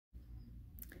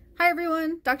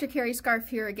everyone, Dr. Carrie Scarff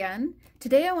here again.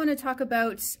 Today I want to talk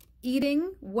about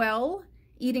eating well,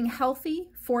 eating healthy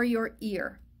for your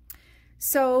ear.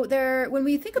 So when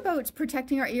we think about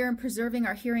protecting our ear and preserving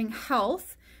our hearing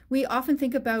health, we often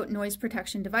think about noise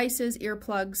protection devices,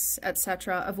 earplugs,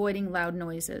 etc., avoiding loud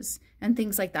noises and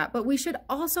things like that. But we should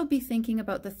also be thinking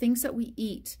about the things that we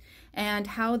eat and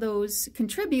how those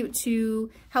contribute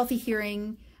to healthy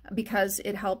hearing, because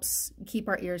it helps keep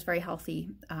our ears very healthy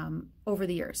over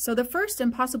the years. So the first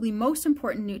and possibly most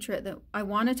important nutrient that I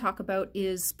want to talk about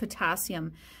is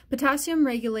potassium. Potassium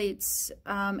regulates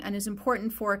and is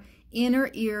important for inner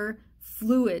ear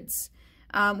fluids.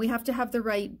 We have to have the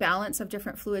right balance of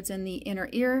different fluids in the inner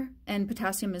ear, and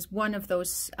potassium is one of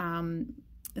those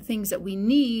things that we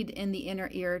need in the inner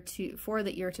ear for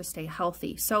the ear to stay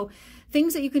healthy. So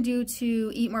things that you can do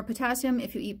to eat more potassium: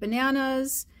 if you eat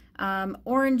bananas,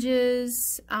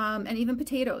 oranges, and even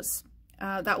potatoes.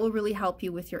 That will really help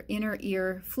you with your inner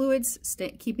ear fluids,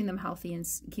 keeping them healthy and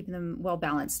keeping them well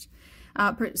balanced.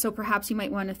 So perhaps you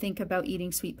might want to think about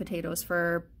eating sweet potatoes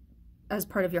as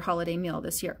part of your holiday meal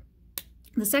this year.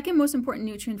 The second most important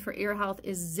nutrient for ear health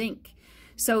is zinc.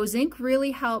 So zinc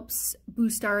really helps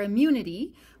boost our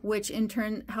immunity, which in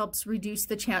turn helps reduce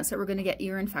the chance that we're going to get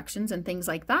ear infections and things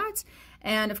like that.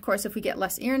 And of course, if we get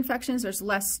less ear infections, there's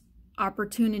less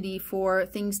opportunity for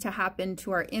things to happen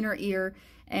to our inner ear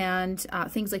and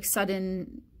things like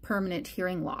sudden permanent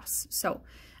hearing loss. So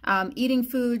eating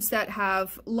foods that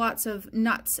have lots of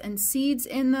nuts and seeds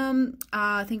in them,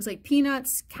 things like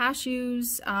peanuts,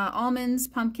 cashews, almonds,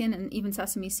 pumpkin, and even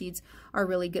sesame seeds are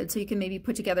really good. So you can maybe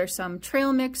put together some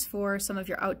trail mix for some of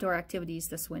your outdoor activities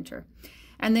this winter.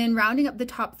 And then rounding up the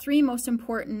top three most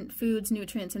important foods,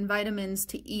 nutrients, and vitamins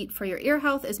to eat for your ear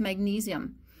health is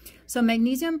magnesium. So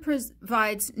magnesium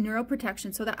provides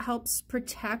neuroprotection, so that helps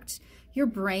protect your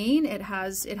brain. It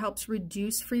helps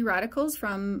reduce free radicals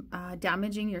from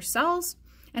damaging your cells,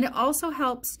 and it also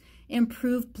helps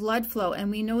improve blood flow.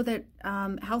 And we know that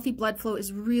healthy blood flow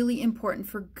is really important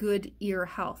for good ear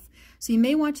health. So you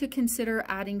may want to consider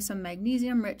adding some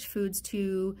magnesium-rich foods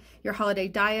to your holiday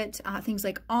diet, things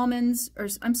like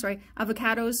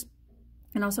avocados,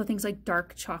 and also things like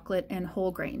dark chocolate and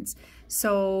whole grains.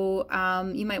 So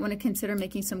you might want to consider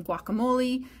making some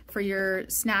guacamole for your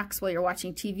snacks while you're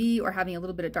watching TV, or having a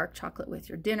little bit of dark chocolate with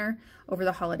your dinner over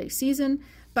the holiday season.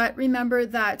 But remember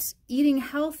that eating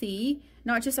healthy,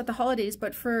 not just at the holidays,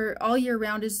 but for all year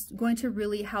round, is going to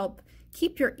really help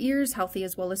keep your ears healthy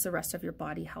as well as the rest of your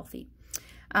body healthy.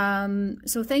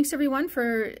 So thanks everyone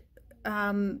for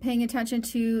paying attention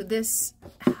to this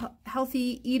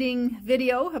healthy eating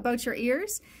video about your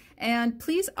ears. And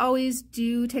please always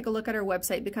do take a look at our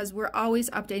website, because we're always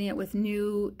updating it with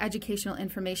new educational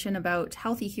information about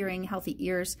healthy hearing, healthy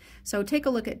ears. So take a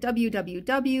look at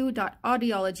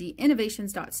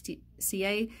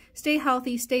www.audiologyinnovations.ca. Stay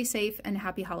healthy, stay safe, and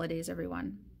happy holidays,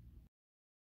 everyone.